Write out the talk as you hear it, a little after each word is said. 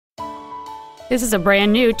This is a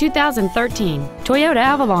brand new 2013 Toyota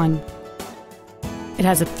Avalon. It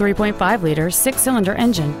has a 3.5-liter six-cylinder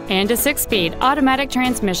engine and a 6-speed automatic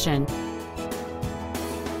transmission.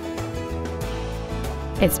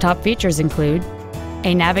 Its top features include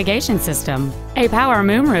a navigation system, a power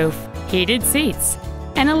moonroof, heated seats,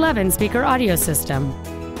 an 11-speaker audio system,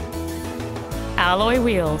 alloy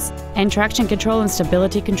wheels, and traction control and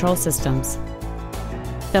stability control systems.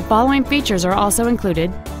 The following features are also included: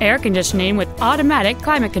 air conditioning with automatic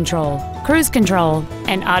climate control, cruise control,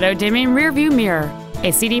 an auto-dimming rearview mirror,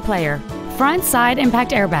 a CD player, front side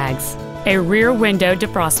impact airbags, a rear window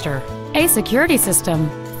defroster, a security system,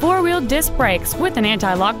 4-wheel disc brakes with an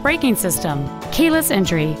anti-lock braking system, keyless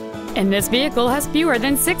entry, and this vehicle has fewer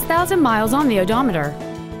than 6,000 miles on the odometer.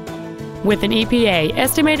 With an EPA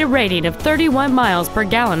estimated rating of 31 miles per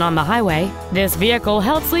gallon on the highway, this vehicle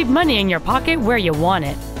helps leave money in your pocket where you want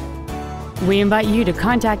it. We invite you to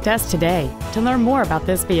contact us today to learn more about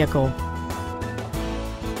this vehicle.